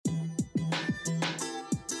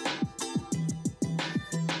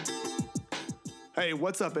Hey,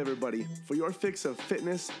 what's up, everybody? For your fix of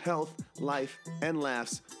fitness, health, life, and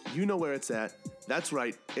laughs, you know where it's at. That's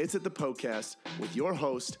right, it's at the Podcast with your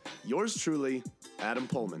host, yours truly, Adam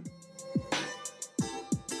Pullman.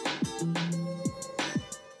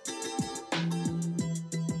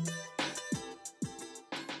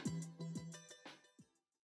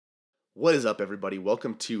 What is up, everybody?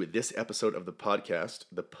 Welcome to this episode of the podcast,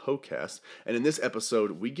 the Podcast. And in this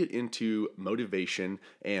episode, we get into motivation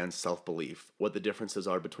and self-belief, what the differences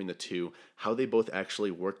are between the two, how they both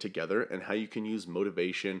actually work together, and how you can use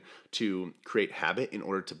motivation to create habit in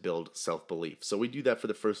order to build self-belief. So we do that for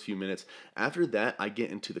the first few minutes. After that, I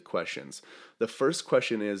get into the questions. The first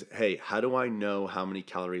question is, hey, how do I know how many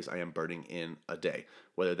calories I am burning in a day?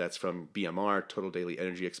 Whether that's from BMR, total daily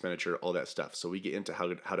energy expenditure, all that stuff. So we get into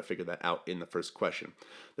how to figure that out in the first question.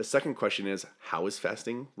 The second question is, how is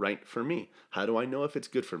fasting right for me? How do I know if it's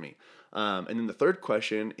good for me? And then the third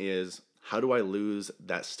question is, how do I lose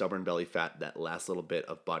that stubborn belly fat, that last little bit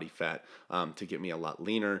of body fat, to get me a lot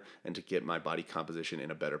leaner and to get my body composition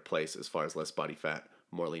in a better place as far as less body fat,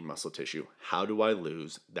 more lean muscle tissue? How do I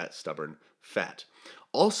lose that stubborn fat?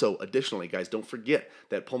 Also, additionally, guys, don't forget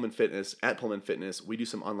that at Pullman Fitness, we do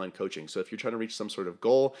some online coaching. So if you're trying to reach some sort of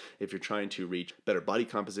goal, if you're trying to reach better body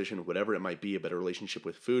composition, whatever it might be, a better relationship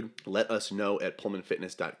with food, let us know at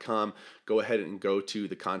pullmanfitness.com. Go ahead and go to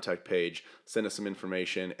the contact page, send us some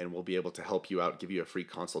information, and we'll be able to help you out, give you a free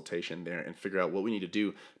consultation there, and figure out what we need to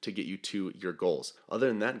do to get you to your goals. Other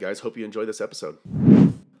than that, guys, hope you enjoy this episode.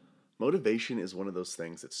 Motivation is one of those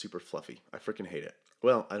things that's super fluffy. I freaking hate it.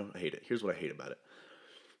 Well, I don't hate it. Here's what I hate about it.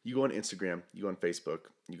 You go on Instagram, you go on Facebook,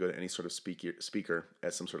 you go to any sort of speaker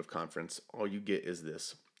at some sort of conference, all you get is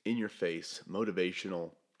this in-your-face, motivational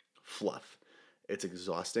fluff. It's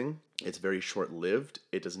exhausting. It's very short-lived.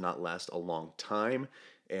 It does not last a long time,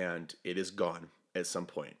 and it is gone at some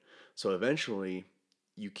point. So eventually,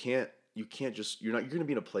 you're going to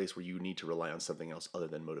be in a place where you need to rely on something else other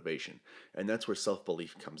than motivation. And that's where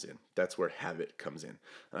self-belief comes in. That's where habit comes in.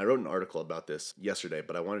 And I wrote an article about this yesterday,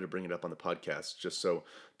 but I wanted to bring it up on the podcast just so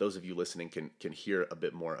those of you listening can hear a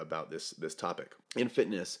bit more about this topic. In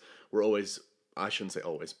fitness, I shouldn't say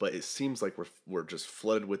always, but it seems like we're just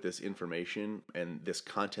flooded with this information and this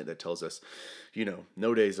content that tells us,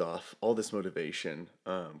 no days off, all this motivation,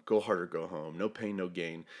 go hard or go home, no pain, no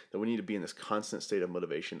gain, that we need to be in this constant state of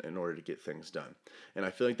motivation in order to get things done. And I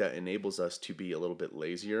feel like that enables us to be a little bit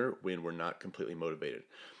lazier when we're not completely motivated.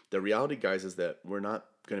 The reality, guys, is that we're not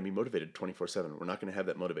going to be motivated 24/7. We're not going to have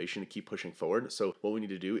that motivation to keep pushing forward. So what we need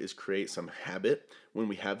to do is create some habit when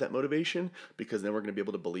we have that motivation, because then we're going to be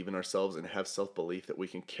able to believe in ourselves and have self-belief that we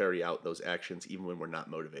can carry out those actions even when we're not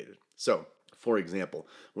motivated. So, for example,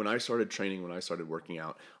 when I started training, when I started working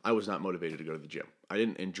out, I was not motivated to go to the gym. I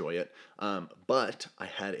didn't enjoy it, but I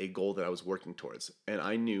had a goal that I was working towards. And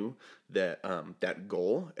I knew that that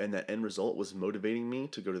goal and that end result was motivating me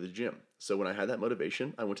to go to the gym. So when I had that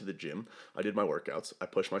motivation, I went to the gym, I did my workouts, I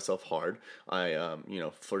pushed myself hard, I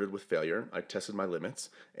flirted with failure, I tested my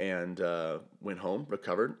limits, and went home,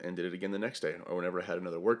 recovered, and did it again the next day or whenever I had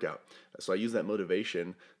another workout. So I used that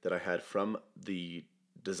motivation that I had from the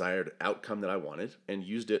desired outcome that I wanted and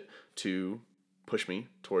used it to push me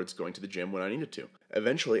towards going to the gym when I needed to.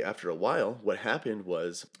 Eventually, after a while, what happened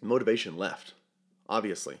was motivation left.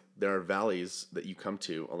 Obviously, there are valleys that you come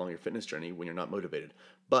to along your fitness journey when you're not motivated.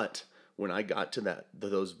 But when I got to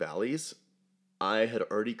those valleys, I had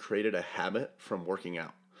already created a habit from working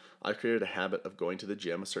out. I created a habit of going to the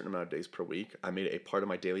gym a certain amount of days per week. I made it a part of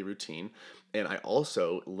my daily routine, and I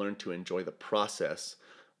also learned to enjoy the process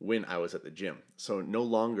when I was at the gym. So no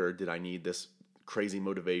longer did I need this crazy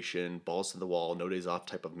motivation, balls to the wall, no days off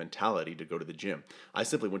type of mentality to go to the gym. I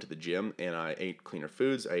simply went to the gym and I ate cleaner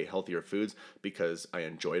foods, I ate healthier foods because I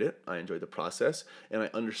enjoyed it. I enjoyed the process, and I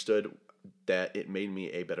understood that it made me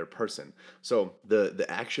a better person. So the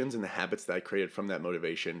actions and the habits that I created from that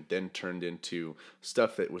motivation then turned into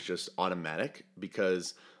stuff that was just automatic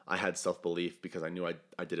because I had self-belief, because I knew I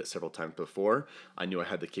did it several times before. I knew I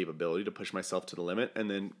had the capability to push myself to the limit and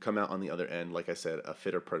then come out on the other end, like I said, a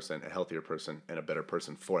fitter person, a healthier person, and a better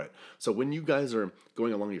person for it. So when you guys are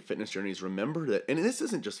going along your fitness journeys, remember that, and this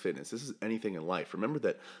isn't just fitness, this is anything in life. Remember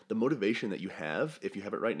that the motivation that you have, if you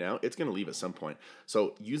have it right now, it's going to leave at some point.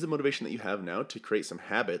 So use the motivation that you have now to create some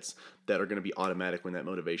habits that are going to be automatic when that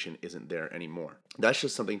motivation isn't there anymore. That's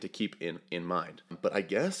just something to keep in mind. But I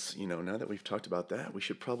guess, now that we've talked about that, we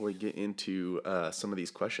should probably get into some of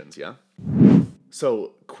these questions, yeah?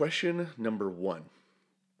 So question number 1,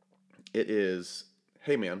 it is,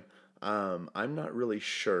 hey man, I'm not really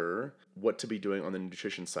sure what to be doing on the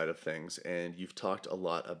nutrition side of things, and you've talked a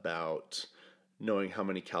lot about knowing how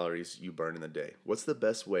many calories you burn in a day. What's the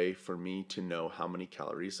best way for me to know how many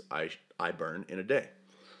calories I burn in a day?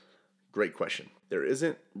 Great question. There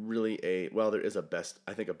isn't really there is a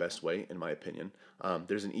best way in my opinion.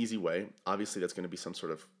 There's an easy way. Obviously, that's going to be some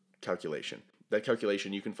sort of calculation. That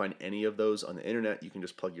calculation, you can find any of those on the internet. You can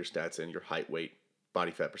just plug your stats in, your height, weight,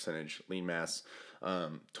 body fat percentage, lean mass,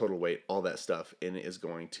 total weight, all that stuff, and it is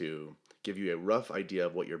going to give you a rough idea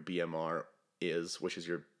of what your BMR is, which is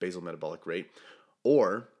your basal metabolic rate,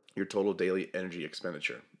 or your total daily energy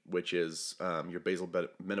expenditure, which is your basal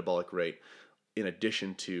metabolic rate in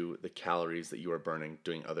addition to the calories that you are burning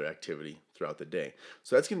doing other activity throughout the day.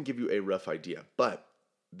 So that's going to give you a rough idea. But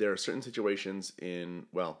there are certain situations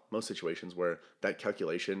most situations where that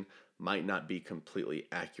calculation might not be completely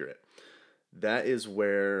accurate. That is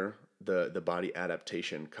where the body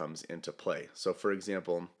adaptation comes into play. So for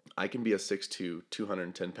example, I can be a 6'2",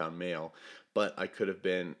 210-pound male, but I could have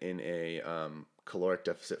been in a caloric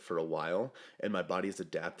deficit for a while, and my body has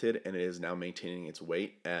adapted and it is now maintaining its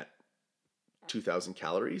weight at 2,000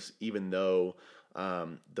 calories, even though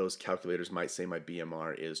those calculators might say my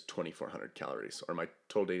BMR is 2,400 calories or my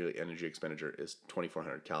total daily energy expenditure is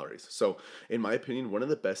 2,400 calories. So in my opinion, one of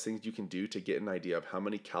the best things you can do to get an idea of how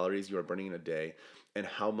many calories you are burning in a day and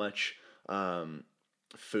how much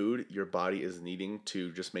food your body is needing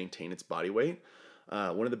to just maintain its body weight,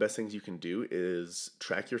 one of the best things you can do is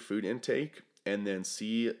track your food intake and then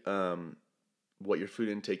see what your food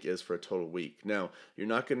intake is for a total week. Now, you're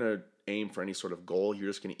not going to aim for any sort of goal. You're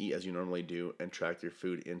just going to eat as you normally do and track your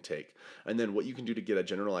food intake. And then what you can do to get a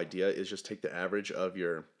general idea is just take the average of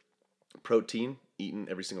your protein eaten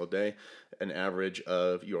every single day, an average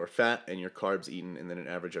of your fat and your carbs eaten, and then an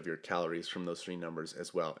average of your calories from those three numbers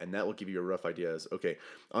as well. And that will give you a rough idea as, okay,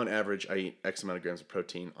 on average, I eat X amount of grams of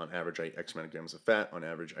protein. On average, I eat X amount of grams of fat. On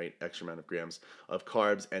average, I eat X amount of grams of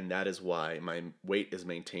carbs. And that is why my weight is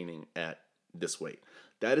maintaining at this weight.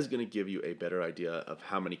 That is going to give you a better idea of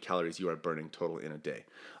how many calories you are burning total in a day.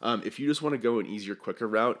 If you just want to go an easier, quicker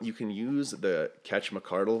route, you can use the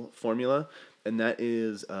Catch-McArdle formula, and that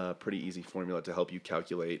is a pretty easy formula to help you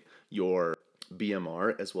calculate your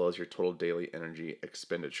BMR as well as your total daily energy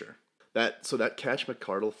expenditure. That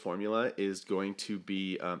Catch-McArdle formula is going to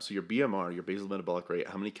be, so your BMR, your basal metabolic rate,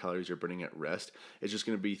 how many calories you're burning at rest, is just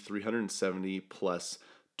going to be 370 plus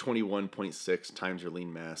 21.6 times your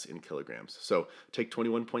lean mass in kilograms. So take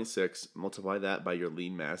 21.6, multiply that by your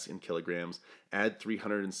lean mass in kilograms, add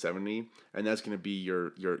 370, and that's going to be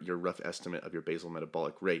your rough estimate of your basal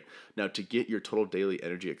metabolic rate. Now, to get your total daily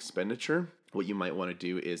energy expenditure, what you might want to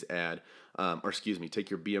do is take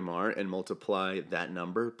your BMR and multiply that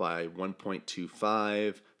number by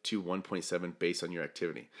 1.25 to 1.7 based on your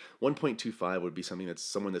activity. 1.25 would be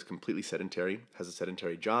someone that's completely sedentary, has a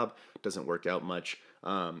sedentary job, doesn't work out much,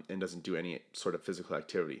 and doesn't do any sort of physical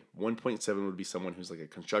activity. 1.7 would be someone who's like a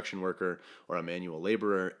construction worker or a manual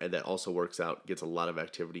laborer, and that also works out, gets a lot of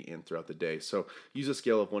activity in throughout the day. So use a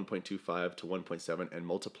scale of 1.25 to 1.7 and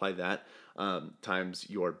multiply that times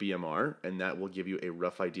your BMR, and that will give you a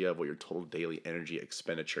rough idea of what your total daily energy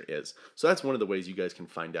expenditure is. So that's one of the ways you guys can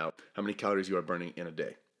find out how many calories you are burning in a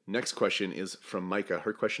day. Next question is from Micah.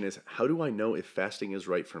 Her question is, how do I know if fasting is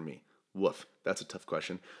right for me? Woof, that's a tough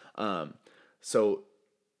question. So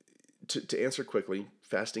to answer quickly,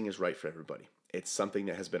 fasting is right for everybody. It's something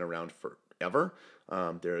that has been around forever.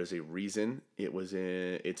 There is a reason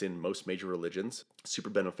it's in most major religions. Super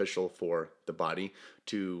beneficial for the body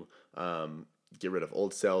to get rid of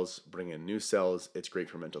old cells, bring in new cells. It's great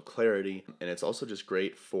for mental clarity, and it's also just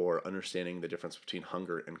great for understanding the difference between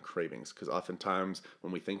hunger and cravings. Because oftentimes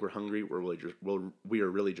when we think we're hungry, we are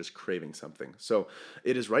really just craving something. So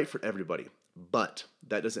it is right for everybody, but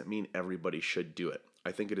that doesn't mean everybody should do it.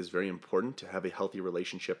 I think it is very important to have a healthy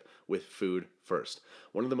relationship with food first.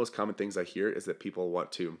 One of the most common things I hear is that people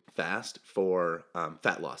want to fast for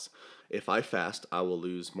fat loss. If I fast, I will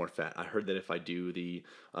lose more fat. I heard that if I do the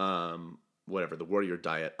warrior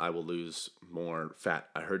diet, I will lose more fat.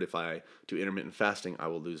 I heard if I do intermittent fasting, I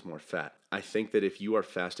will lose more fat. I think that if you are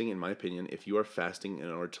fasting, in my opinion, if you are fasting in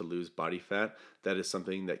order to lose body fat, that is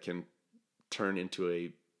something that can turn into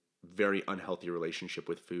a very unhealthy relationship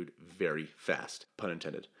with food very fast, pun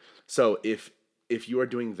intended. So if you are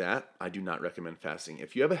doing that, I do not recommend fasting.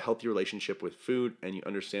 If you have a healthy relationship with food and you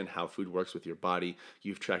understand how food works with your body,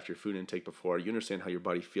 you've tracked your food intake before, you understand how your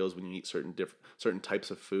body feels when you eat certain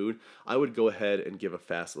types of food, I would go ahead and give a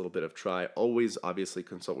fast a little bit of try. Always, obviously,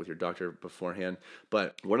 consult with your doctor beforehand.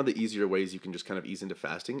 But one of the easier ways you can just kind of ease into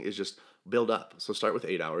fasting is just build up. So start with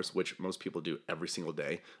 8 hours, which most people do every single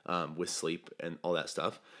day with sleep and all that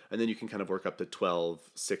stuff. And then you can kind of work up to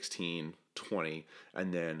 12, 16, 20,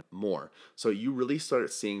 and then more. So you really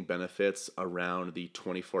start seeing benefits around the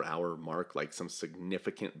 24-hour mark, like some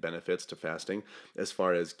significant benefits to fasting as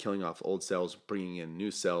far as killing off old cells, bringing in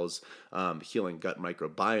new cells, healing gut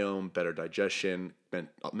microbiome, better digestion,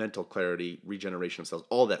 mental clarity, regeneration of cells,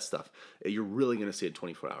 all that stuff. You're really going to see it in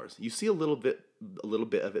 24 hours. You see a little bit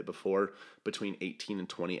of it before, between 18 and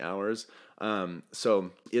 20 hours.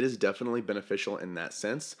 So it is definitely beneficial in that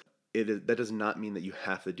sense. That does not mean that you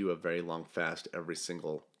have to do a very long fast every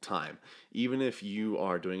single time. Even if you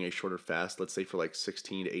are doing a shorter fast, let's say for like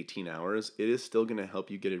 16 to 18 hours, it is still going to help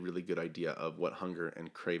you get a really good idea of what hunger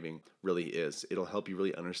and craving really is. It'll help you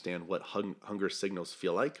really understand what hunger signals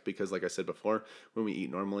feel like, because like I said before, when we eat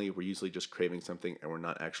normally, we're usually just craving something and we're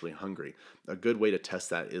not actually hungry. A good way to test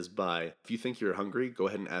that is by, if you think you're hungry, go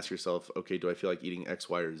ahead and ask yourself, okay, do I feel like eating X,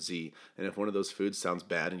 Y, or Z? And if one of those foods sounds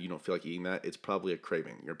bad and you don't feel like eating that, it's probably a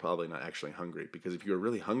craving. You're probably not actually hungry, because if you're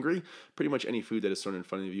really hungry, pretty much any food that is thrown in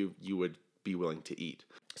front of you, you would be willing to eat.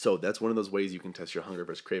 So that's one of those ways you can test your hunger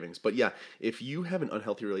versus cravings. But yeah, if you have an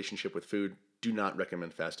unhealthy relationship with food, do not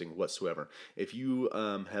recommend fasting whatsoever. If you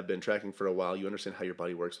have been tracking for a while, you understand how your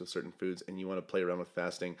body works with certain foods, and you want to play around with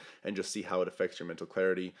fasting and just see how it affects your mental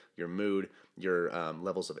clarity, your mood, your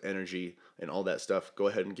levels of energy, and all that stuff, go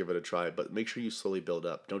ahead and give it a try. But make sure you slowly build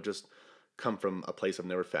up. Don't just come from a place of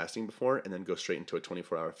never fasting before and then go straight into a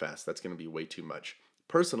 24-hour fast. That's going to be way too much.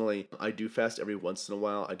 Personally, I do fast every once in a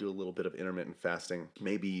while. I do a little bit of intermittent fasting,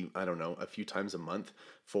 maybe, I don't know, a few times a month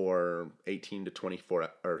for 18 to 20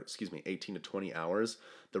 hours.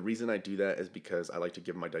 The reason I do that is because I like to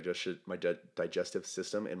give my digestive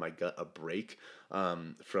system and my gut a break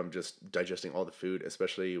from just digesting all the food,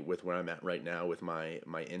 especially with where I'm at right now with my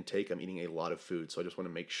intake. I'm eating a lot of food, so I just want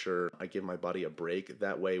to make sure I give my body a break.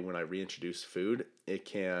 That way, when I reintroduce food, it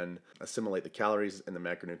can assimilate the calories and the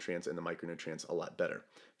macronutrients and the micronutrients a lot better.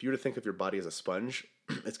 If you were to think of your body as a sponge,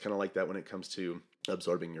 it's kind of like that when it comes to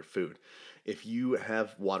absorbing your food. If you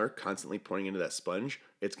have water constantly pouring into that sponge,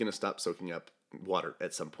 it's going to stop soaking up water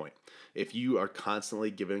at some point. If you are constantly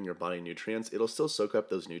giving your body nutrients, it'll still soak up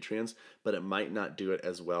those nutrients, but it might not do it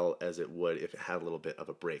as well as it would if it had a little bit of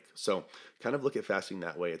a break. So kind of look at fasting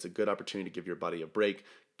that way. It's a good opportunity to give your body a break,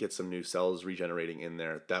 get some new cells regenerating in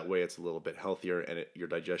there. That way it's a little bit healthier, and your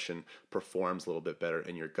digestion performs a little bit better,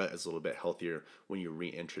 and your gut is a little bit healthier when you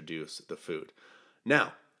reintroduce the food.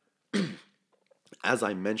 Now, as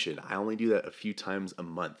I mentioned, I only do that a few times a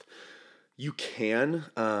month. You can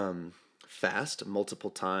fast multiple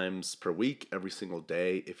times per week, every single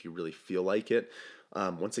day, if you really feel like it.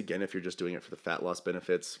 Once again, if you're just doing it for the fat loss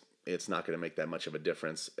benefits, it's not going to make that much of a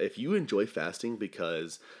difference. If you enjoy fasting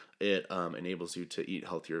because it enables you to eat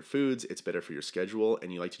healthier foods, it's better for your schedule,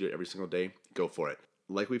 and you like to do it every single day, go for it.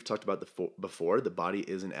 Like we've talked about before, the body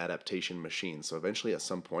is an adaptation machine. So eventually at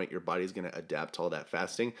some point, your body is going to adapt to all that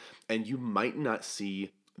fasting, and you might not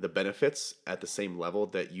see the benefits at the same level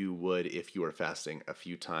that you would if you were fasting a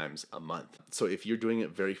few times a month. So if you're doing it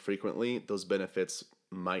very frequently, those benefits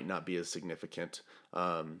might not be as significant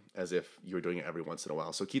as if you were doing it every once in a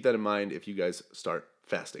while. So keep that in mind if you guys start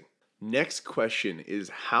fasting. Next question is,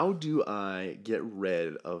 how do I get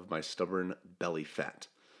rid of my stubborn belly fat?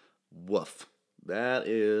 Woof. That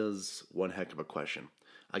is one heck of a question.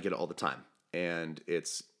 I get it all the time, and it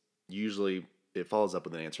follows up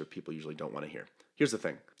with an answer people usually don't want to hear. Here's the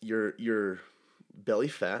thing. Your belly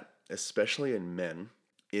fat, especially in men,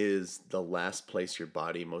 is the last place your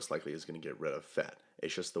body most likely is going to get rid of fat.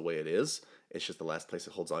 It's just the way it is. It's just the last place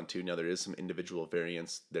it holds on to. Now, there is some individual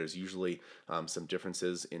variance. There's usually some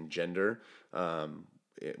differences in gender,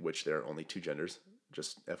 which there are only two genders,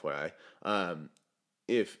 just FYI.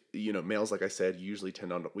 If males, like I said, we usually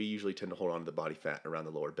tend to hold on to the body fat around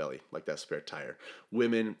the lower belly, like that spare tire.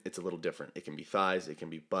 Women, it's a little different. It can be thighs, it can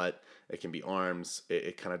be butt, it can be arms.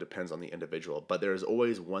 It kind of depends on the individual. But there is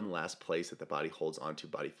always one last place that the body holds onto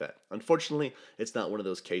body fat. Unfortunately, it's not one of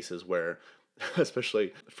those cases where,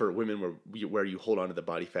 especially for women, where you hold on to the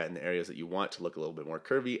body fat in the areas that you want to look a little bit more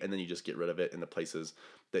curvy, and then you just get rid of it in the places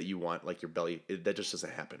that you want, like your belly. That just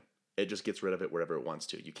doesn't happen. It just gets rid of it wherever it wants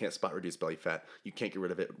to. You can't spot reduce belly fat. You can't get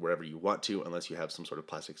rid of it wherever you want to unless you have some sort of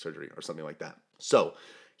plastic surgery or something like that. So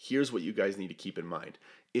here's what you guys need to keep in mind.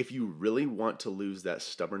 If you really want to lose that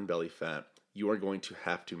stubborn belly fat, you are going to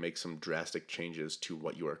have to make some drastic changes to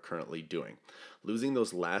what you are currently doing. Losing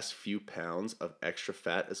those last few pounds of extra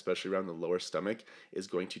fat, especially around the lower stomach, is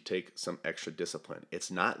going to take some extra discipline.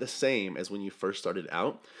 It's not the same as when you first started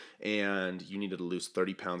out and you needed to lose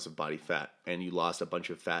 30 pounds of body fat and you lost a bunch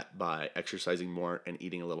of fat by exercising more and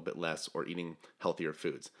eating a little bit less or eating healthier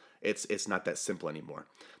foods. It's not that simple anymore.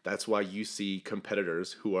 That's why you see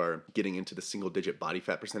competitors who are getting into the single digit body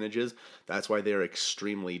fat percentages. That's why they're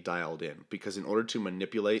extremely dialed in, because in order to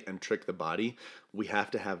manipulate and trick the body, we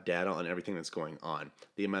have to have data on everything that's going on.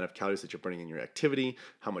 The amount of calories that you're burning in your activity,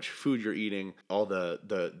 how much food you're eating, all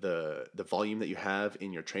the volume that you have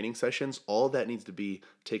in your training sessions, all that needs to be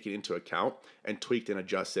taken into account and tweaked and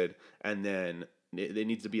adjusted, and then it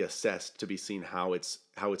needs to be assessed to be seen how it's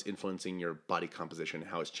influencing your body composition,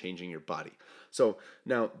 how it's changing your body. So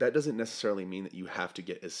now that doesn't necessarily mean that you have to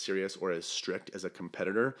get as serious or as strict as a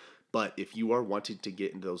competitor, but if you are wanting to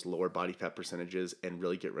get into those lower body fat percentages and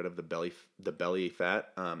really get rid of the belly fat,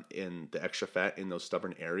 in the extra fat in those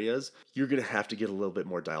stubborn areas, you're going to have to get a little bit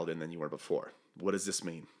more dialed in than you were before. What does this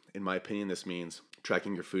mean? In my opinion, this means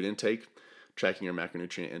tracking your food intake, tracking your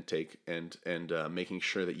macronutrient intake, and making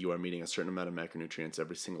sure that you are meeting a certain amount of macronutrients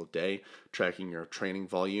every single day, tracking your training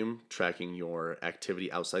volume, tracking your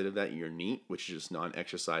activity outside of that, your NEAT, which is just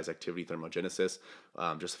non-exercise activity thermogenesis,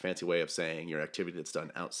 just a fancy way of saying your activity that's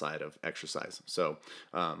done outside of exercise. So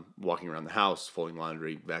walking around the house, folding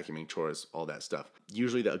laundry, vacuuming, chores, all that stuff.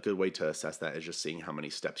 Usually a good way to assess that is just seeing how many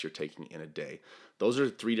steps you're taking in a day. Those are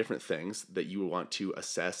 3 different things that you want to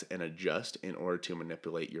assess and adjust in order to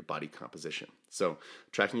manipulate your body composition. So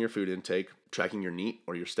tracking your food intake, tracking your NEAT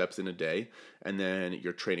or your steps in a day, and then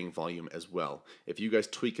your training volume as well. If you guys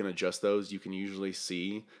tweak and adjust those, you can usually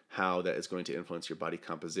see how that is going to influence your body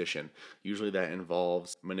composition. Usually that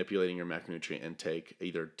involves manipulating your macronutrient intake,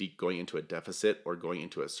 either going into a deficit or going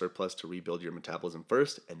into a surplus to rebuild your metabolism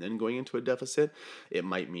first, and then going into a deficit. It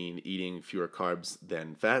might mean eating fewer carbs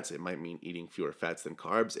than fats. It might mean eating fewer fats than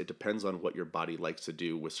carbs. It depends on what your body likes to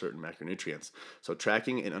do with certain macronutrients. So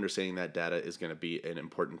tracking and understanding that data is going to be an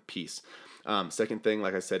important piece. Second thing,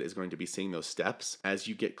 like I said, is going to be seeing those steps. As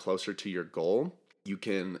you get closer to your goal, you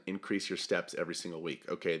can increase your steps every single week.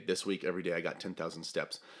 Okay, this week, every day I got 10,000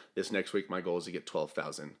 steps. This next week, my goal is to get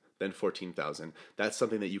 12,000, then 14,000. That's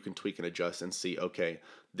something that you can tweak and adjust and see, okay,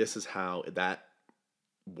 this is how that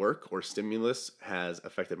work or stimulus has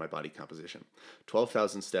affected my body composition.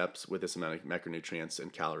 12,000 steps with this amount of macronutrients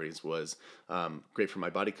and calories was great for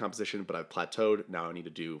my body composition, but I've plateaued. Now I need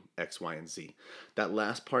to do X, Y, and Z. That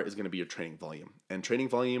last part is going to be your training volume. And training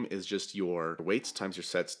volume is just your weights times your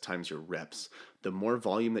sets times your reps. The more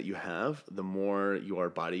volume that you have, the more your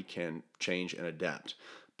body can change and adapt.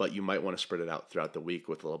 But you might want to spread it out throughout the week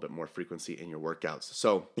with a little bit more frequency in your workouts.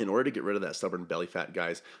 So in order to get rid of that stubborn belly fat,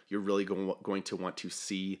 guys, you're really going to want to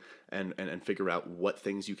see and figure out what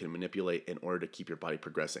things you can manipulate in order to keep your body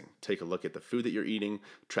progressing. Take a look at the food that you're eating,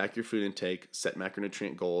 track your food intake, set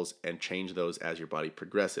macronutrient goals, and change those as your body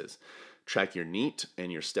progresses. Track your NEAT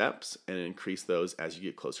and your steps and increase those as you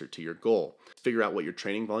get closer to your goal. Figure out what your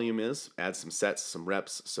training volume is, add some sets, some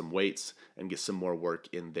reps, some weights, and get some more work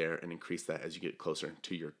in there and increase that as you get closer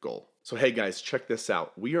to your goal. So hey guys, check this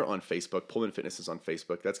out. We are on Facebook. Pullman Fitness is on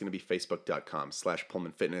Facebook. That's going to be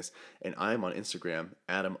facebook.com/Pullman Fitness. And I'm on Instagram,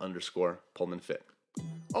 Adam_PullmanFit.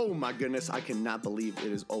 Oh my goodness, I cannot believe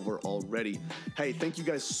it is over already. Hey, thank you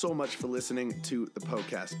guys so much for listening to the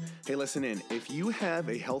podcast. Hey, listen in. If you have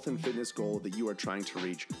a health and fitness goal that you are trying to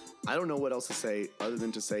reach, I don't know what else to say other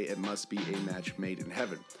than to say it must be a match made in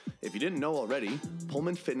heaven. If you didn't know already,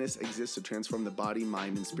 Pullman Fitness exists to transform the body,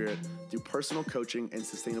 mind, and spirit through personal coaching and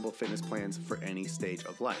sustainable fitness plans for any stage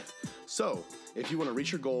of life. So, if you want to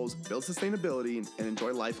reach your goals, build sustainability, and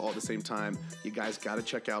enjoy life all at the same time, you guys got to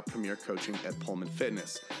check out Premier Coaching at Pullman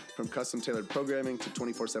Fitness. From custom-tailored programming to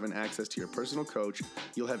 24/7 access to your personal coach,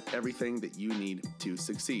 you'll have everything that you need to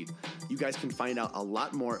succeed. You guys can find out a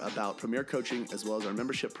lot more about Premier Coaching as well as our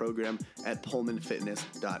membership program at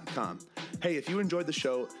PullmanFitness.com. Hey, if you enjoyed the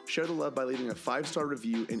show, share the love by leaving a 5-star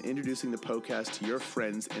review and introducing the podcast to your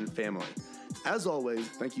friends and family. As always,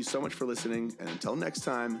 thank you so much for listening, and until next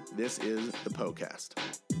time, this is the podcast.